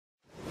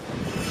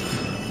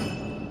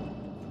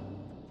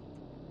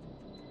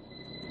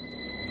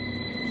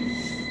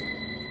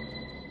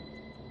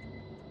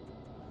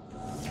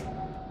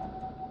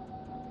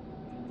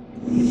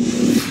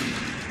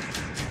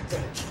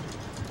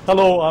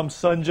Hello, I'm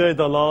Sanjay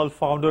Dalal,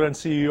 founder and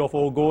CEO of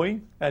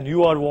Ogoing, and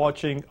you are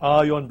watching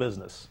Eye on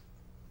Business.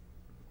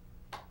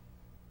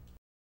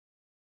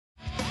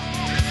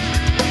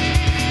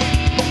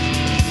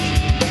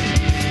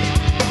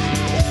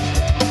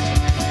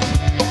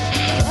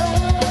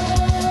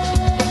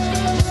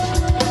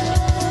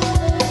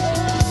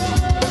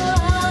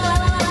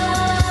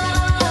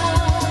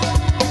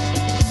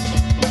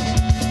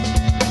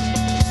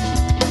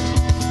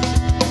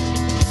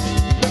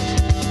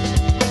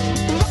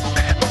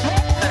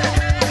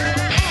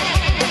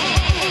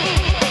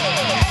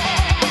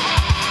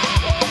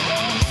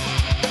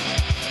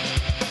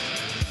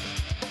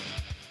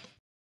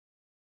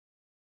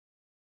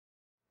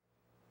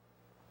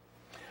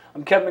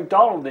 I'm Kevin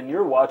McDonald, and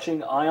you're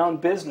watching Eye on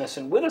Business.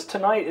 And with us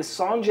tonight is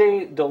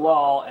Sanjay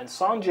Dalal, and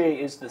Sanjay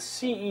is the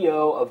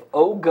CEO of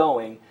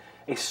Ogoing,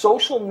 a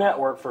social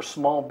network for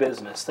small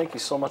business. Thank you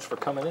so much for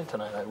coming in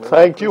tonight. I really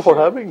Thank you for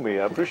having me.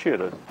 I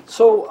appreciate it.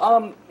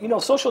 So, you know,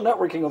 social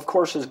networking, of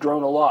course, has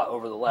grown a lot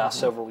over the last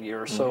several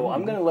years. So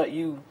I'm going to let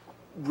you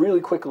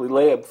really quickly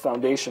lay a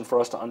foundation for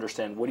us to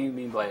understand. What do you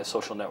mean by a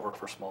social network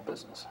for small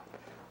business?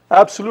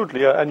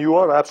 Absolutely, and you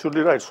are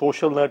absolutely right.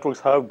 Social networks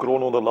have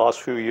grown over the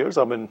last few years.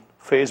 I mean,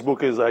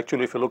 Facebook is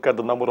actually, if you look at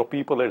the number of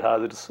people it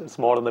has, it's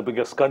more than the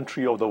biggest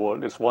country of the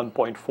world. It's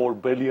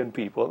 1.4 billion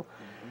people.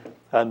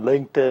 And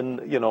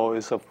LinkedIn, you know,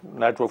 is a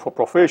network for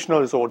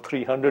professionals, over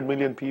 300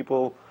 million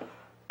people.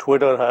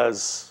 Twitter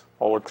has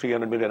over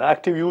 300 million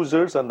active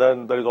users, and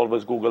then there is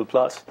always Google+.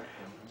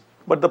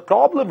 But the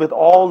problem with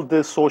all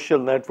these social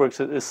networks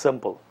is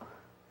simple.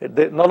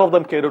 None of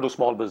them cater to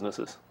small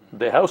businesses.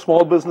 They have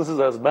small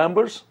businesses as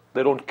members.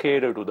 They don't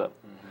cater to them.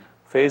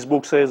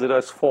 Facebook says it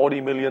has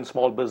 40 million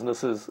small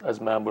businesses as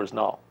members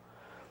now.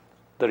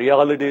 The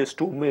reality is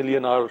 2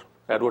 million are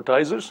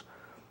advertisers.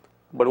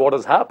 But what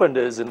has happened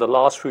is in the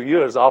last few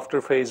years,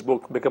 after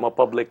Facebook became a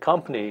public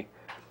company,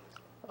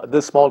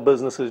 these small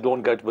businesses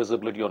don't get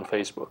visibility on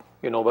Facebook.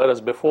 You know, whereas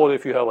before,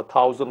 if you have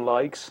 1,000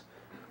 likes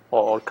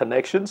or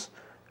connections,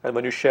 and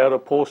when you share a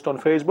post on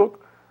Facebook,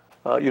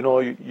 you know,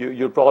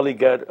 you'll probably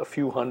get a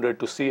few hundred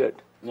to see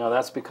it. Now,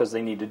 that's because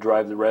they need to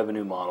drive the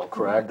revenue model,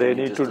 correct? They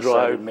need to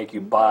drive. Make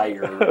you buy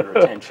your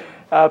attention.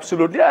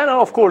 Absolutely. And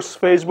of course,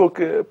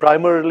 Facebook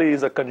primarily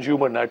is a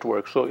consumer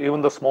network. So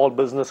even the small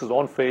businesses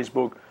on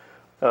Facebook,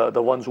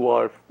 the ones who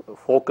are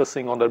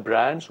focusing on their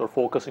brands or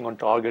focusing on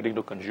targeting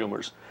to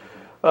consumers.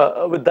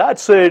 With that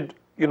said,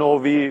 you know,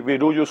 we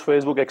do use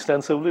Facebook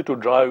extensively to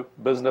drive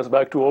business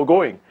back to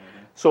Ogoing.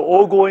 So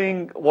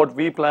Ogoing, what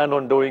we plan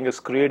on doing is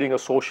creating a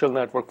social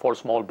network for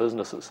small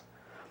businesses.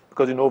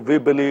 Because, you know, we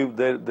believe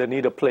they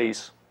need a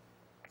place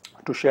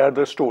to share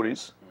their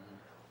stories,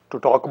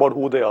 to talk about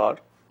who they are,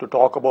 to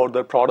talk about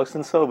their products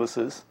and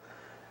services,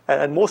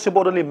 and most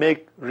importantly,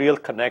 make real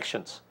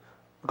connections.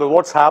 Because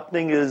what's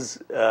happening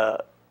is,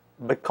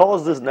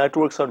 because these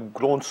networks have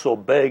grown so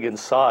big in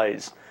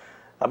size,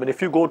 I mean,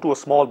 if you go to a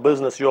small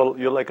business,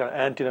 you're like an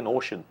ant in an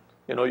ocean.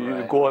 You know,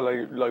 you go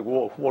like,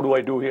 whoa, what do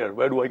I do here?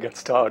 Where do I get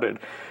started?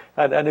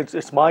 And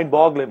it's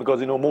mind-boggling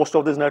because, you know, most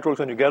of these networks,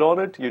 when you get on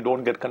it, you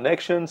don't get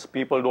connections.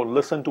 People don't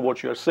listen to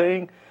what you're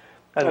saying.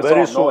 And it's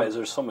very all soon, noise.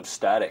 There's so much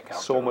static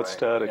out so there, much right?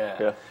 static,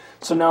 yeah.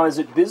 So now, is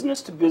it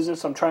business to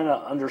business? I'm trying to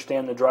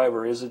understand the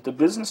driver. Is it the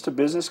business to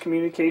business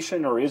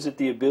communication, or is it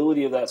the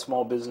ability of that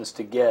small business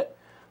to get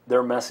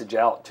their message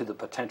out to the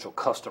potential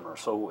customer?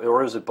 So,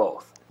 or is it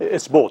both?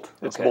 It's both.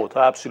 It's both,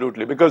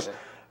 absolutely. Because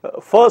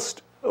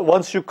first,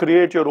 once you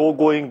create your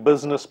Ogoing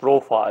business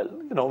profile,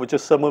 you know, which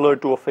is similar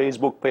to a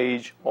Facebook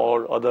page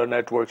or other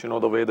networks, you know,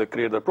 the way they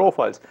create their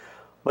profiles.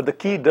 But the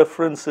key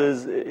difference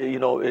is, you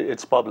know,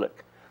 it's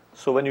public.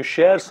 So when you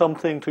share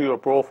something to your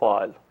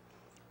profile,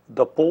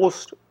 the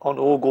posts on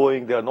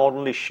Ogoing, they are not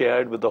only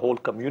shared with the whole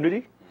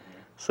community.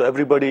 So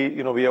everybody,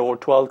 you know, we have over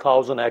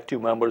 12,000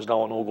 active members now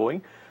on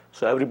Ogoing.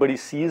 So everybody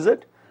sees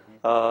it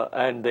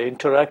and they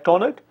interact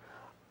on it.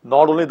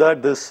 Not only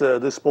that,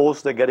 this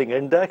post, they're getting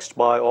indexed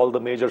by all the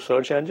major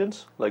search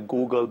engines like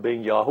Google,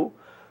 Bing, Yahoo.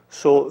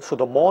 So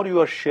the more you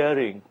are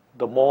sharing,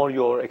 the more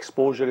your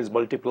exposure is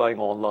multiplying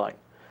online.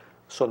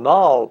 So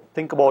now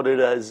think about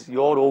it as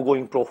your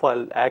Ogoing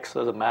profile acts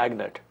as a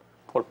magnet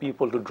for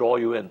people to draw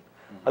you in.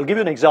 I'll give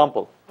you an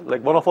example.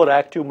 Like one of our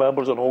active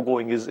members on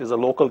Ogoing is a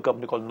local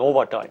company called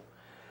NovaTime.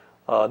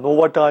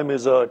 NovaTime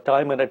is a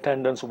time and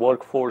attendance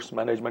workforce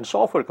management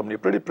software company,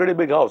 pretty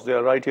big house. They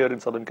are right here in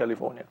Southern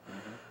California.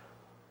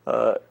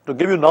 To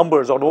give you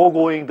numbers, on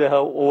Ogoing, they have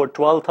over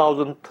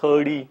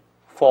 12,030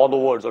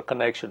 followers or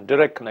connections,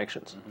 direct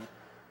connections.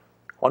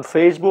 On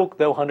Facebook,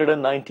 they have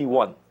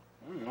 191.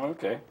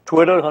 Okay.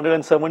 Twitter,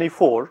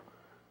 174.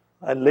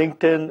 And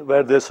LinkedIn,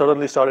 where they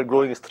suddenly started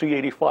growing, is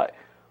 385.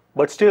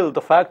 But still,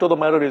 the fact of the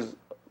matter is,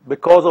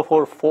 because of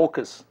our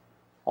focus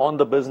on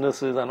the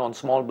businesses and on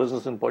small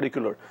business in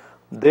particular,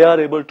 they are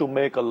able to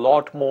make a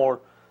lot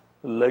more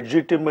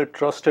legitimate,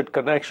 trusted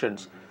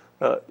connections,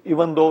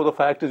 even though the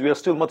fact is we are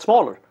still much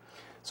smaller.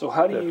 So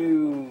how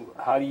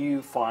do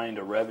you find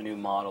a revenue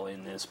model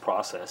in this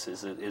process?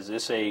 Is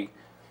this a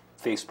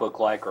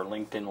Facebook-like or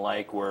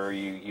LinkedIn-like, where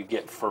you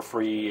get for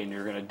free and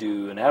you're going to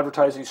do an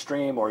advertising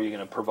stream, or are you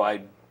going to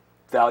provide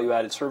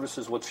value-added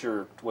services? What's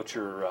your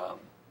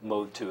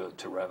mode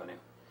to revenue?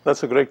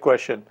 That's a great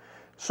question.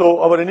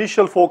 So our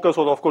initial focus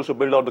was, of course, to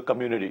build out the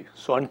community.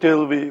 So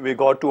until we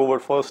got to our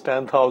first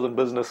 10,000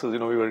 businesses, we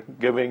were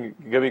giving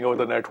over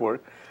the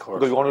network,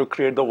 because we wanted to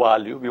create the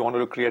value, we wanted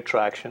to create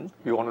traction,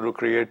 we wanted to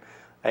create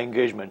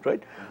engagement,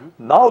 right?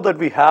 Now that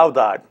we have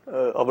that,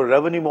 our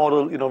revenue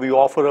model, we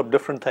offer up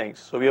different things.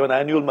 So we have an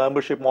annual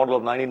membership model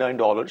of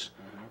 $99,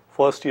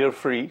 first year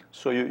free.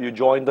 So you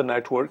join the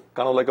network,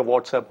 kind of like a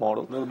WhatsApp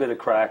model. A little bit of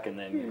crack, and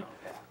then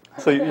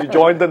So you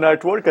join the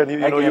network, and you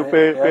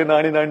pay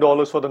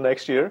 $99 for the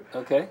next year.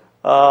 Okay.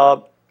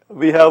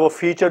 We have a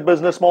featured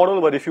business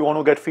model, where if you want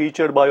to get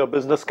featured by your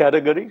business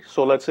category,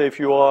 so let's say if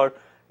you are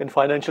in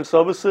financial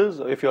services,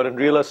 if you're in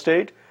real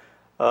estate,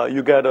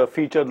 you get a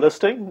featured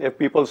listing. If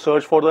people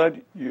search for that,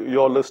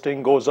 your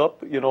listing goes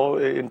up,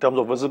 in terms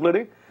of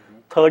visibility,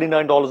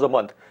 $39 a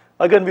month.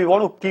 Again, we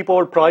want to keep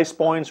our price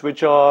points,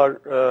 which are,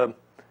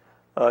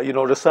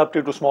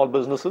 receptive to small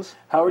businesses.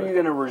 How are you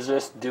going to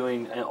resist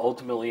doing and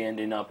ultimately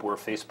ending up where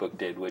Facebook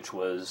did, which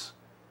was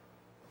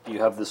you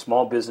have the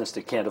small business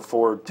that can't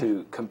afford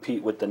to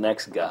compete with the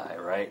next guy,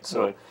 right?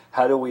 So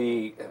how do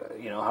we,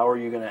 how are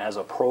you going to, as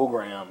a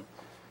program,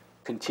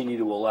 continue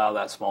to allow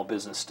that small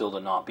business still to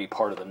not be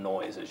part of the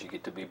noise as you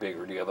get to be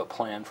bigger? Do you have a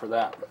plan for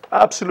that?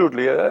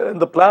 Absolutely.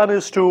 And the plan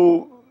is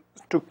to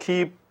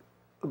keep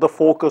the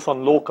focus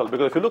on local,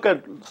 because if you look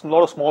at a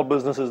lot of small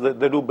businesses,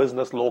 they do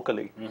business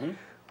locally.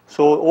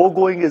 So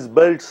Ogoing is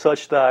built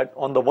such that,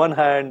 on the one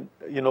hand,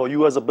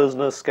 you as a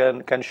business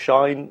can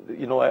shine,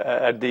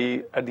 at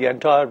the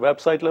entire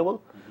website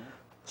level,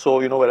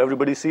 so where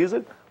everybody sees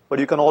it. But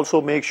you can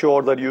also make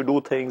sure that you do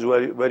things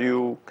where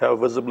you have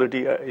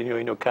visibility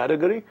in your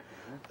category,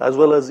 as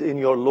well as in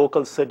your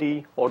local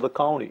city or the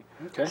county.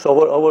 Okay.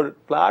 So our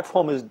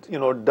platform is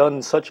done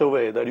in such a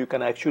way that you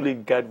can actually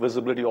get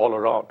visibility all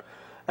around.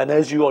 And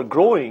as you are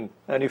growing,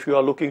 and if you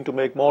are looking to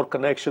make more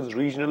connections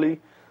regionally,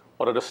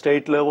 or at a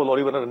state level, or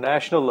even at a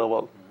national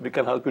level, we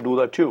can help you do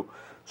that too.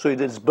 So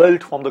it is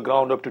built from the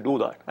ground up to do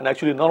that. And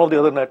actually, none of the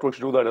other networks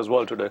do that as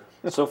well today.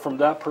 So from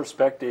that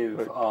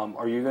perspective,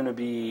 are you going to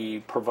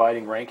be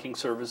providing ranking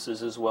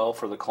services as well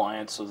for the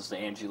clients? So it's the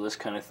Angie List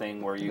kind of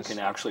thing, where you can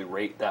actually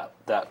rate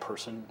that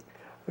person?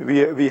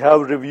 We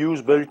have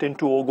reviews built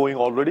into Ogoing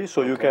already,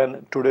 so you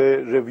can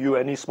today review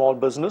any small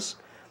business.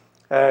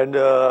 And,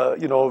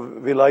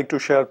 we like to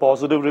share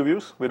positive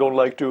reviews. We don't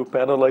like to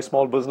penalize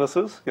small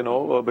businesses,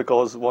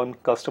 because one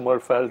customer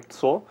felt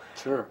so.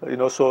 Sure.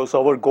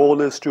 So our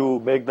goal is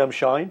to make them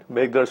shine,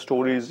 make their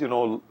stories,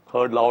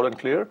 heard loud and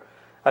clear,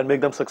 and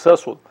make them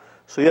successful.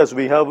 So yes,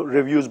 we have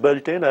reviews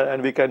built in,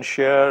 and we can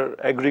share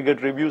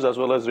aggregate reviews as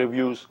well as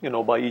reviews,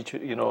 by each,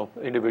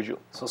 individual.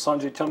 So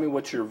Sanjay, tell me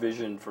what's your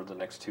vision for the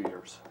next 2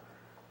 years?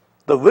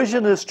 The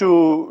vision is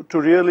to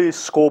really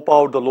scope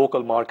out the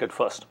local market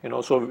first.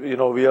 So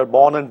we are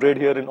born and bred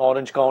here in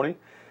Orange County.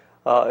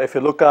 If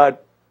you look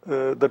at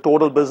the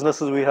total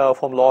businesses we have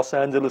from Los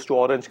Angeles to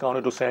Orange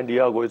County to San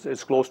Diego,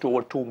 it's close to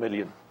over 2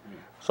 million.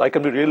 So I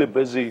can be really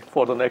busy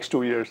for the next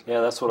 2 years. Yeah,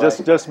 that's what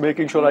just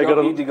making sure I get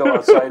need to go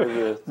outside of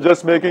the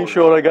just making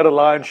sure I get a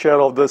lion's share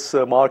of this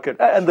market.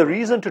 And the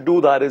reason to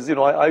do that is,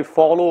 I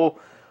follow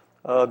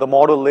the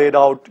model laid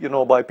out,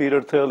 by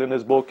Peter Thiel in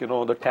his book, the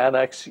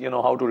 10x,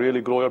 how to really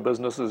grow your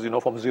businesses,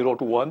 from 0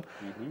 to 1.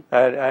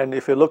 And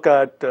if you look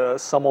at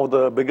some of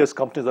the biggest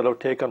companies that have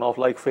taken off,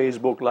 like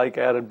Facebook, like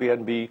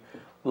Airbnb,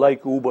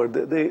 like Uber,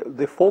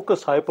 they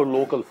focused hyper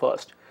local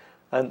first,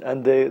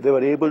 and they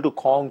were able to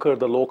conquer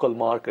the local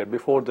market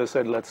before they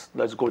said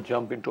let's go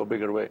jump into a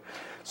bigger way.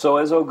 So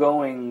as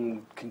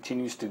Ogoing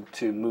continues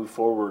to move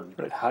forward,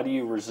 how do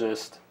you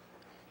resist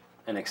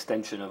an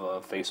extension of a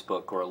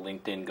Facebook or a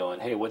LinkedIn going,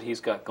 hey, what he's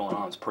got going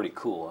on is pretty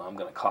cool, I'm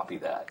going to copy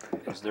that?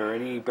 Is there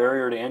any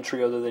barrier to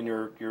entry other than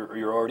you're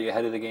already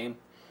ahead of the game?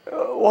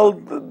 Well,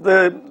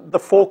 the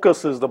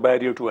focus is the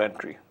barrier to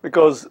entry,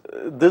 because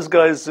these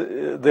guys,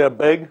 they're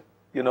big.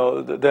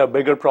 There are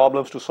bigger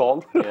problems to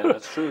solve. Yeah,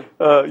 that's true.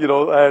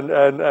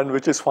 And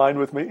which is fine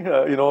with me.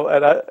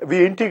 And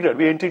we integrate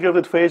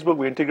with Facebook,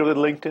 we integrate with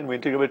LinkedIn, we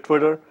integrate with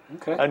Twitter,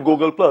 and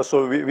Google Plus.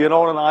 So we are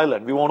not on an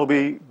island. We want to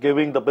be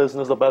giving the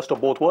business the best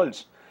of both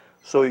worlds.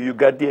 So you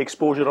get the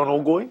exposure on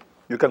Ogoing,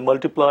 you can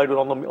multiply it with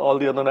all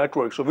the other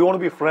networks. So we want to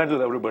be friends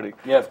with everybody.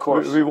 Yeah, of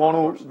course. We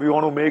want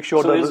to make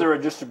sure that. So is there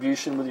a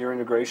distribution with your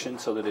integration,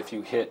 so that if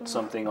you hit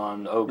something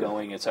on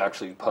Ogoing, it's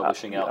actually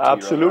publishing out to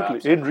absolutely your other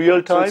apps? in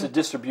real time? So it's a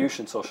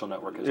distribution social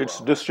network as well.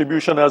 It's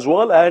distribution as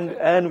well,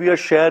 and we are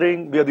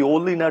sharing. We are the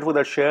only network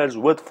that shares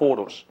with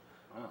photos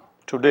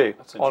today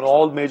on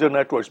all major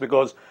networks,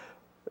 because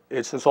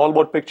it's all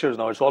about pictures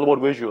now. It's all about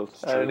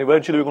visuals, and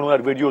eventually we're going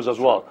to add videos as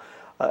well.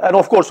 And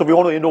of course, so we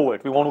want to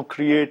innovate. We want to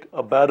create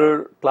a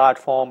better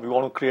platform. We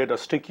want to create a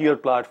stickier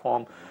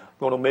platform.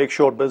 We want to make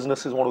sure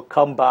businesses want to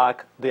come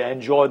back, they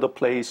enjoy the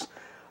place,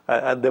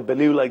 and they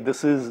believe like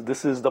this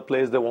is the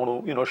place they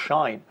want to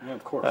shine. Yeah,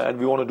 of course. And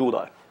we want to do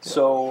that.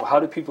 So how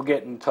do people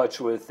get in touch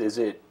with? Is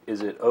it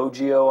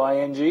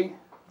OGOING?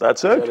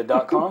 That's it. Is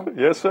that a .com?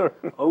 Yes, sir.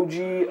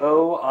 OGOING,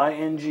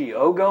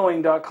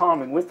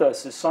 Ogoing.com. And with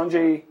us is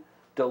Sanjay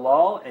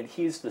Dalal, and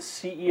he's the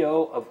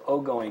CEO of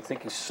Ogoing.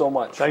 Thank you so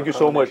much. Thank you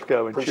so much,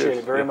 Kevin. Appreciate Cheers.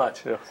 it very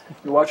much. Yeah.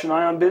 You're watching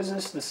Eye on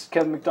Business. This is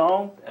Kevin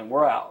McDonald, and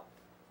we're out.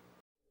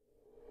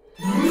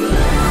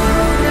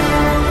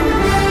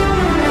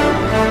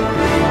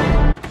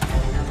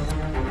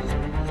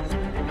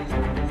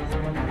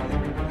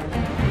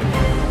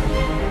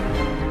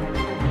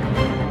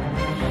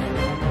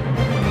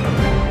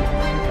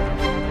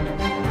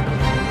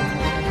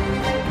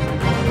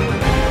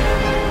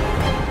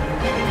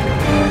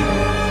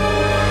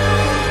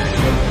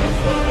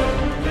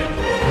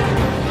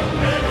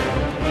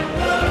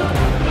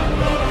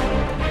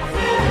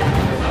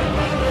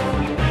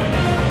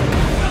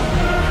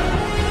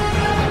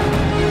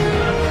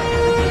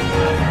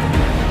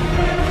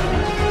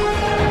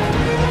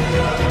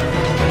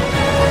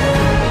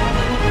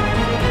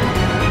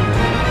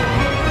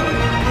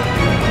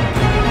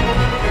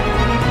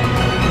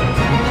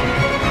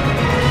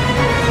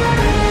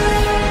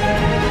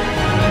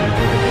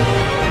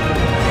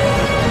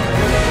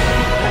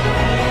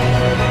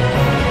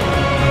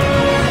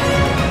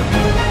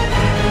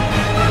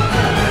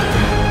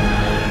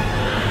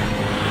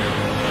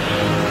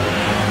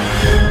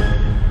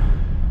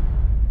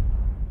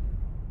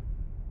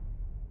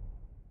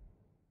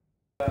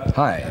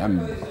 Hi,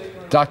 I'm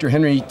Dr.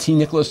 Henry T.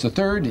 Nicholas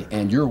III,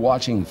 and you're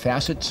watching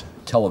Facets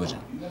Television.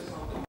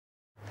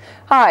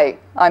 Hi,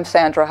 I'm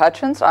Sandra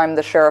Hutchins. I'm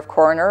the Sheriff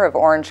Coroner of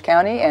Orange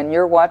County, and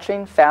you're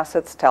watching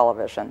Facets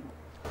Television.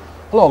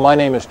 Hello, my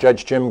name is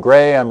Judge Jim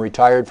Gray. I'm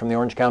retired from the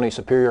Orange County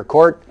Superior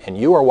Court, and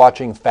you are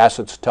watching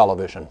Facets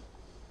Television.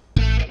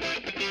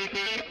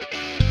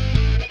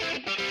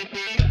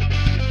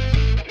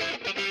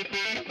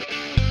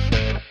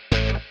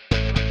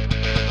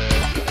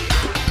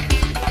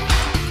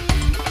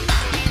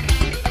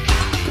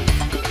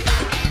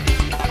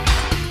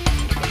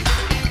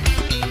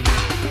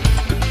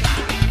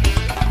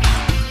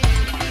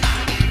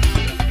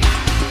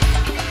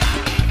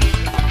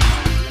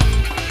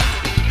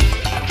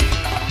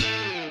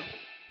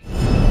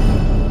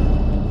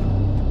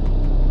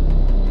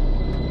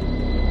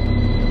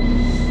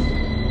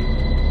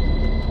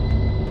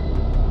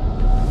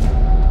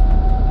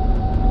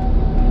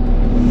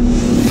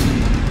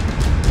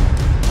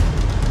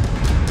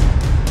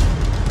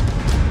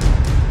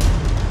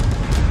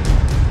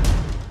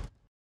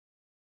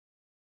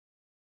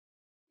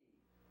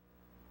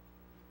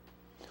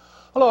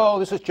 Hello,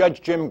 this is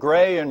Judge Jim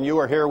Gray, and you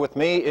are here with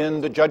me in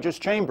the Judge's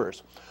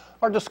Chambers.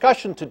 Our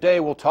discussion today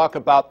will talk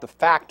about the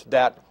fact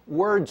that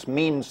words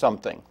mean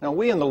something. Now,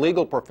 we in the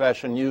legal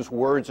profession use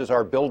words as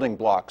our building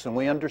blocks, and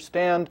we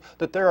understand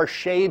that there are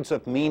shades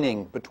of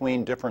meaning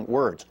between different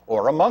words,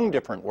 or among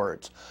different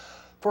words.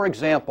 For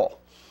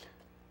example,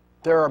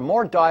 there are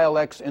more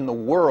dialects in the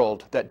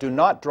world that do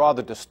not draw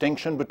the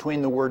distinction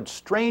between the word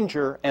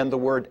stranger and the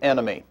word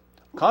enemy.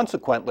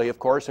 Consequently, of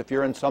course, if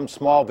you're in some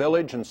small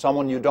village and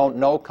someone you don't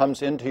know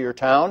comes into your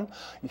town,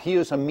 he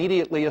is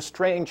immediately a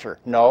stranger.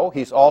 No,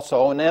 he's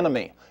also an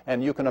enemy.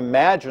 And you can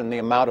imagine the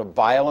amount of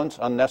violence,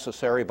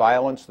 unnecessary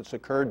violence that's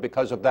occurred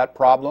because of that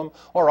problem,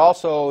 or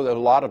also a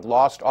lot of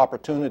lost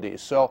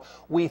opportunities. So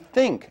we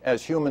think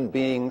as human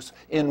beings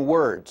in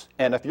words.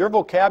 And if your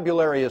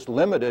vocabulary is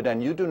limited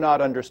and you do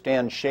not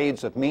understand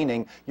shades of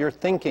meaning, your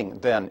thinking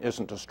then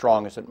isn't as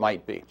strong as it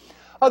might be.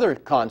 Other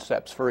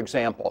concepts, for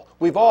example,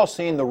 we've all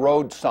seen the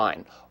road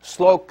sign,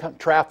 slow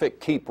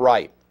traffic, keep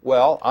right.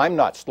 Well, I'm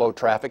not slow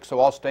traffic, so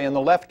I'll stay in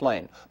the left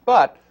lane.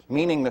 But,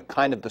 meaning the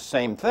kind of the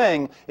same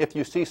thing, if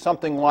you see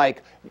something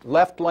like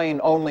left lane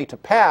only to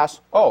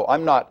pass, oh,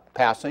 I'm not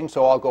passing,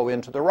 so I'll go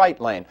into the right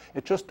lane.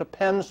 It just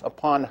depends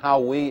upon how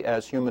we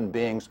as human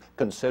beings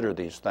consider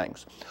these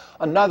things.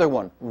 Another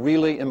one,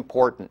 really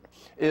important,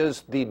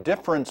 is the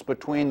difference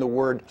between the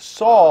word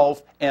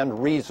solve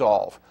and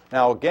resolve.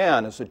 Now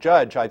again, as a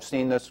judge, I've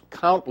seen this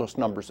countless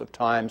numbers of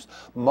times.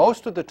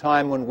 Most of the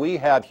time when we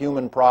have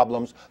human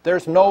problems,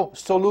 there's no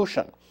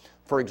solution.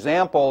 For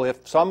example,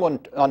 if someone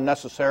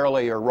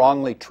unnecessarily or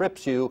wrongly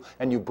trips you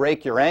and you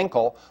break your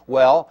ankle,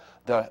 well,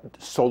 the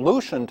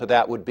solution to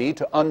that would be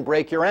to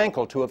unbreak your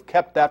ankle, to have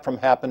kept that from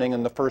happening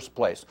in the first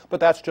place.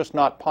 But that's just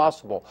not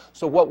possible.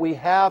 So what we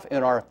have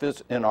in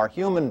our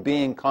human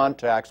being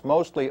contacts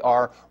mostly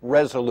are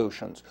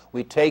resolutions.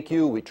 We take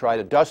you, we try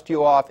to dust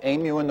you off,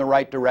 aim you in the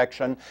right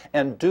direction,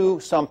 and do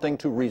something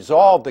to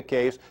resolve the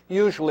case,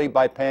 usually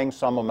by paying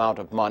some amount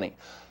of money.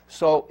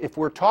 So if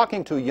we're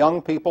talking to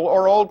young people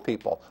or old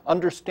people,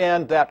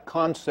 understand that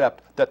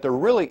concept that there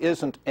really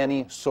isn't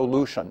any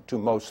solution to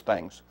most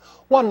things.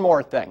 One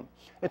more thing.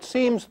 It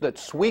seems that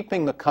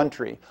sweeping the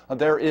country,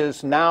 there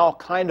is now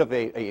kind of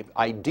a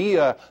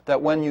idea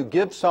that when you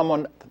give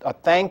someone a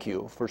thank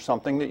you for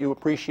something that you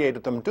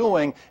appreciated them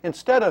doing,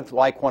 instead of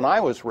like when I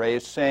was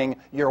raised saying,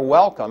 "You're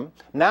welcome,"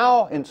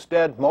 now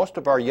instead most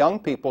of our young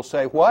people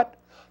say, "What?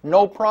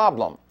 No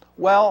problem."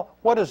 Well,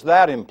 what does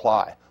that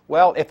imply?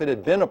 Well, if it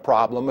had been a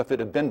problem, if it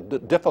had been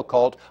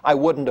difficult, I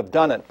wouldn't have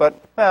done it.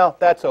 But, well,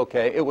 that's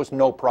okay. It was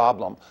no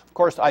problem. Of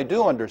course, I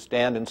do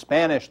understand in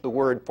Spanish the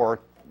word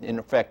for, in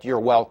effect, you're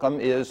welcome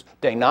is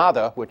de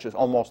nada, which is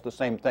almost the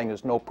same thing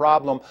as no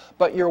problem.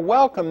 But you're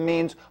welcome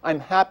means I'm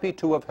happy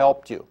to have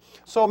helped you.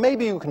 So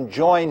maybe you can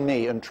join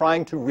me in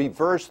trying to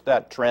reverse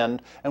that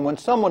trend. And when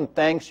someone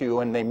thanks you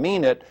and they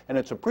mean it and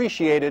it's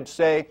appreciated,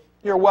 say,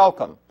 you're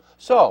welcome.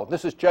 So,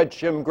 this is Judge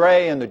Jim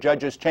Gray in the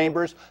Judges'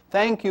 Chambers.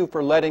 Thank you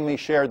for letting me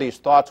share these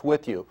thoughts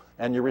with you.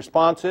 And your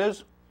response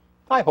is,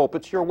 I hope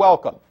it's you're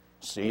welcome.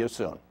 See you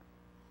soon.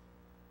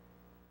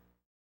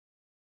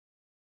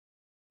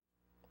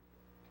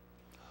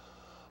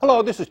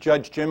 Hello, this is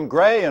Judge Jim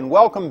Gray, and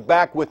welcome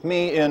back with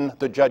me in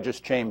the Judges'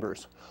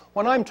 Chambers.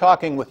 When I'm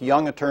talking with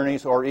young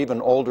attorneys or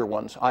even older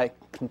ones, I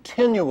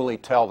continually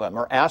tell them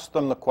or ask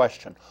them the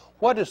question,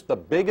 what is the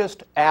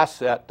biggest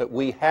asset that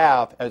we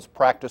have as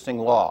practicing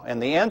law?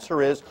 And the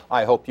answer is,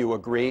 I hope you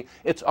agree,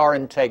 it's our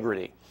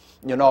integrity.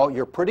 You know,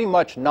 you're pretty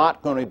much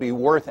not going to be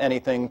worth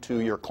anything to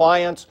your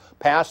clients,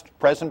 past,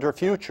 present, or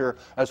future,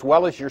 as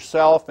well as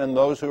yourself and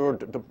those who are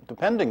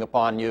depending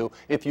upon you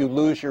if you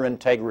lose your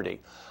integrity.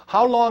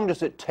 How long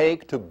does it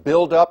take to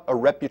build up a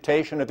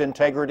reputation of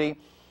integrity?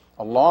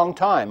 A long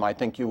time, I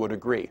think you would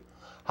agree.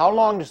 How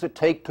long does it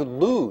take to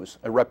lose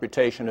a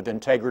reputation of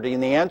integrity?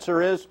 And the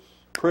answer is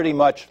pretty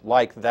much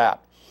like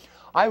that.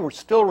 I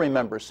still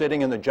remember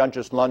sitting in the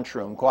judge's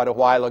lunchroom quite a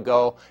while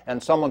ago,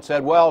 and someone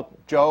said, well,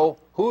 Joe,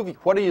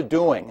 what are you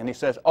doing? And he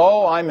says,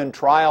 oh, I'm in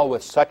trial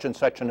with such and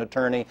such an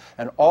attorney,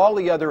 and all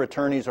the other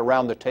attorneys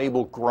around the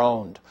table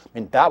groaned. I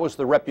mean, that was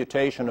the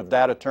reputation of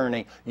that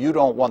attorney. You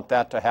don't want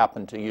that to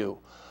happen to you.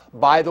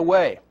 By the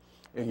way,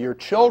 your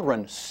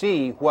children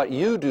see what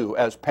you do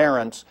as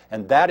parents,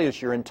 and that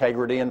is your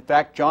integrity. In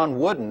fact, John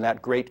Wooden,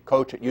 that great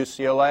coach at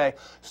UCLA,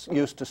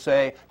 used to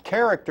say,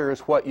 character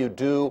is what you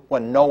do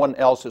when no one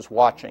else is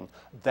watching.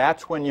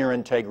 That's when your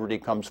integrity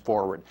comes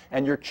forward.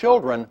 And your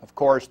children, of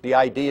course, the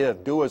idea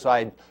of do as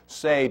I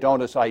say,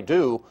 don't as I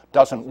do,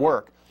 doesn't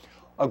work.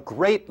 A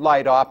great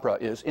light opera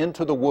is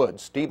Into the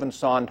Woods, Stephen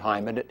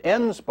Sondheim, and it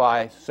ends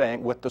by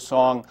saying with the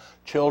song,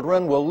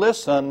 children will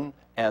listen,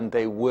 and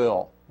they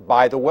will.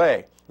 By the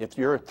way, if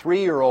your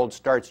 3-year-old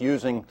starts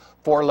using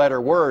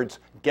 4-letter words,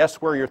 guess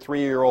where your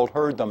 3-year-old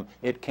heard them?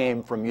 It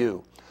came from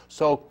you.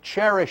 So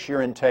cherish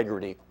your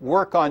integrity,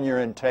 work on your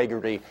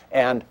integrity,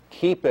 and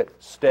keep it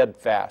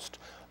steadfast.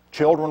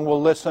 Children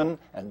will listen,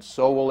 and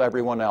so will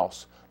everyone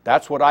else.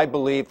 That's what I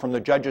believe from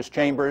the Judges'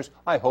 Chambers.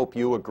 I hope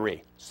you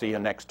agree. See you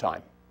next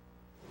time.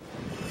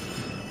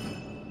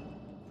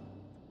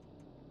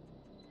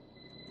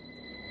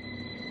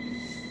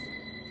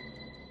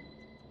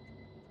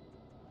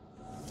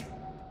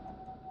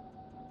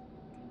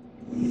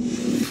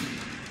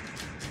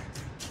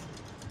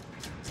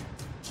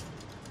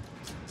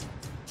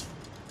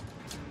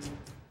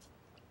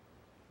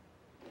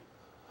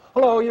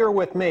 Hello, you're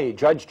with me,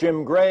 Judge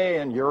Jim Gray,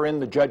 and you're in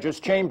the Judges'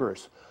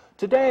 Chambers.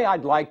 Today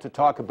I'd like to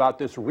talk about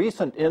this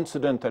recent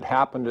incident that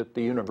happened at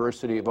the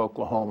University of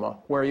Oklahoma,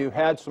 where you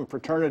had some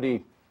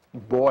fraternity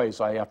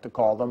boys, I have to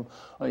call them,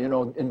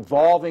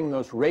 involving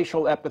those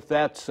racial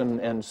epithets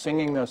and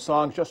singing those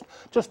songs.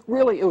 Just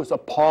really, it was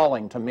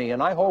appalling to me,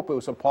 and I hope it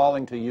was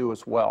appalling to you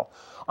as well.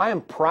 I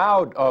am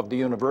proud of the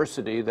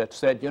university that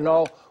said,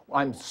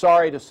 I'm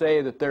sorry to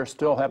say that they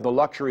still have the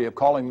luxury of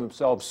calling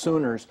themselves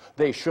Sooners.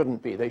 They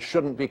shouldn't be. They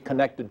shouldn't be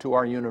connected to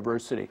our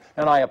university.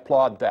 And I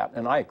applaud that,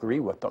 and I agree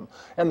with them.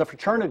 And the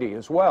fraternity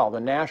as well. The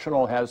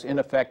National has, in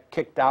effect,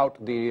 kicked out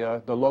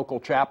the local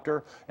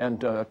chapter and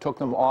took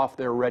them off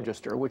their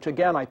register, which,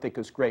 again, I think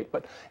is great.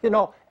 But,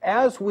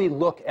 as we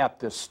look at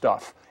this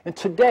stuff, and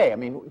today,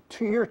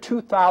 year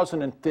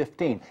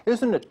 2015,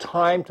 isn't it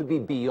time to be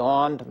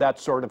beyond that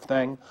sort of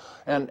thing?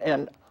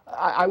 And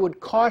I would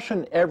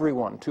caution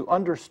everyone to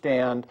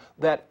understand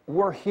that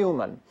we're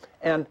human,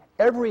 and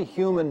every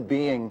human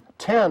being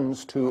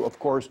tends to, of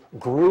course,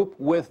 group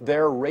with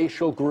their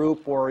racial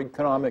group or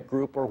economic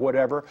group or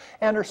whatever,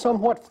 and are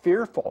somewhat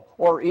fearful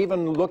or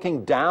even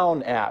looking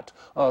down at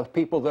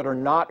people that are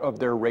not of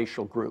their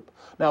racial group.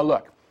 Now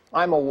look,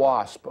 I'm a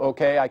WASP,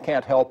 okay? I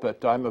can't help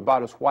it. I'm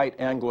about as white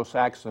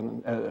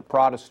Anglo-Saxon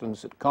Protestant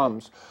as it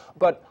comes.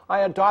 But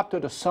I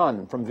adopted a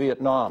son from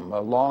Vietnam a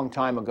long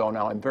time ago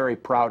now. I'm very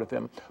proud of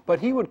him.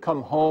 But he would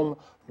come home,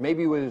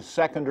 maybe with his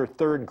 2nd or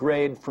 3rd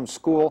grade from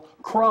school,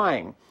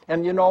 crying.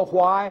 And you know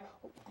why?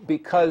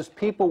 Because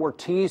people were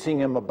teasing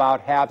him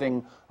about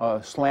having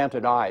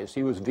slanted eyes.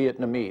 He was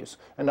Vietnamese.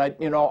 And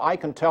I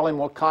can tell him,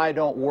 well, Kai,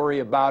 don't worry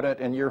about it,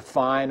 and you're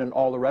fine, and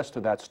all the rest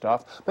of that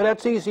stuff. But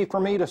that's easy for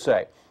me to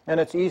say. And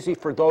it's easy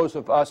for those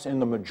of us in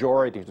the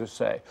majority to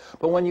say.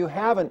 But when you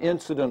have an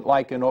incident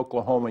like in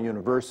Oklahoma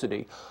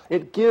University,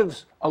 it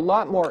gives a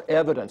lot more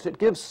evidence. It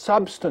gives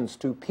substance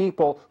to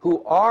people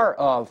who are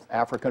of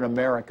African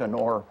American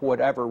or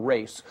whatever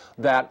race,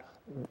 that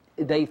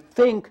they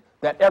think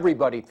that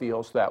everybody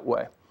feels that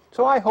way.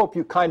 So I hope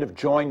you kind of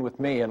join with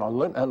me in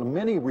a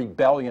mini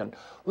rebellion.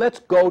 Let's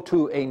go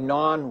to a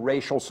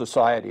non-racial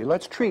society.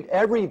 Let's treat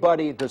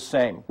everybody the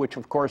same, which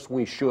of course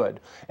we should.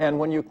 And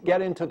when you get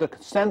into the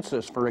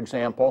census, for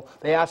example,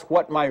 they ask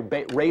what my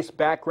race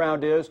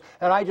background is,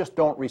 and I just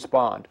don't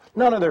respond.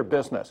 None of their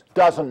business.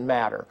 Doesn't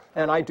matter.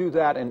 And I do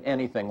that in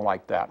anything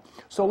like that.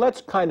 So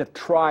let's kind of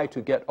try to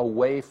get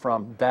away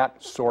from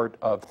that sort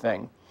of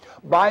thing.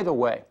 By the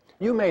way,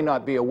 you may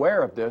not be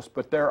aware of this,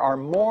 but there are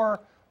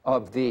more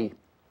of the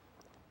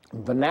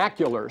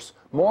vernaculars,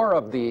 more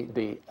of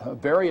the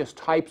various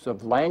types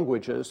of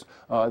languages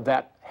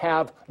that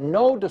have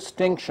no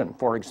distinction,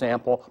 for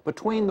example,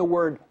 between the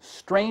word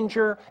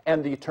stranger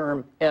and the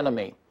term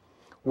enemy.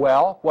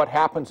 Well, what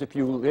happens if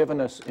you live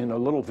in a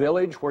little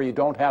village where you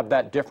don't have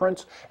that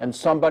difference and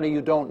somebody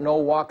you don't know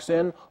walks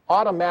in?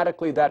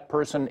 Automatically that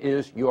person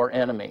is your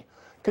enemy.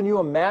 Can you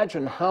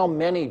imagine how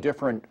many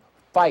different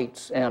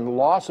fights and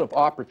loss of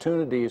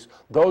opportunities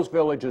those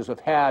villages have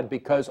had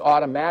because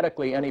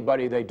automatically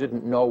anybody they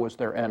didn't know was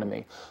their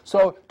enemy?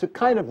 So to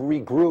kind of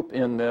regroup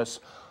in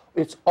this,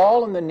 it's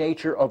all in the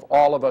nature of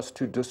all of us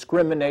to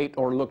discriminate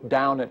or look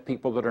down at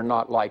people that are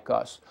not like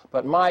us.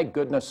 But my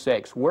goodness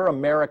sakes, we're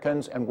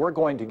Americans and we're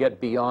going to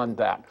get beyond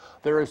that.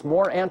 There is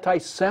more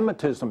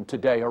anti-Semitism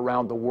today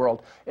around the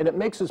world, and it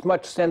makes as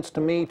much sense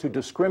to me to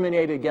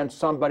discriminate against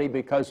somebody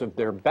because of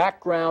their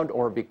background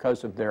or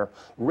because of their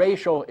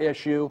racial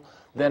issue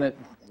than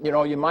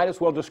you might as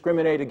well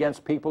discriminate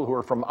against people who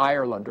are from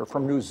Ireland or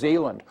from New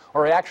Zealand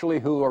or actually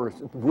who are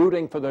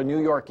rooting for the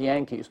New York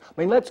Yankees.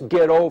 I mean, let's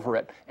get over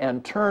it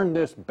and turn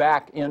this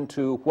back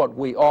into what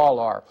we all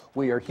are.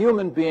 We are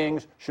human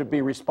beings, should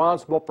be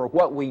responsible for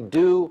what we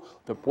do,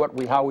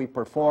 how we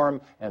perform,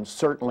 and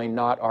certainly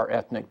not our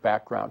ethnic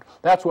background.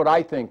 That's what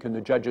I think in the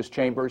judges'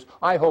 chambers.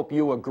 I hope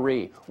you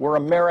agree. We're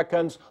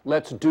Americans.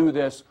 Let's do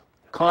this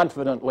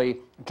confidently,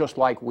 just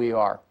like we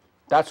are.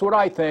 That's what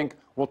I think.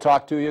 We'll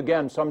talk to you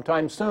again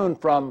sometime soon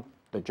from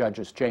the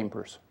judges'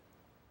 chambers.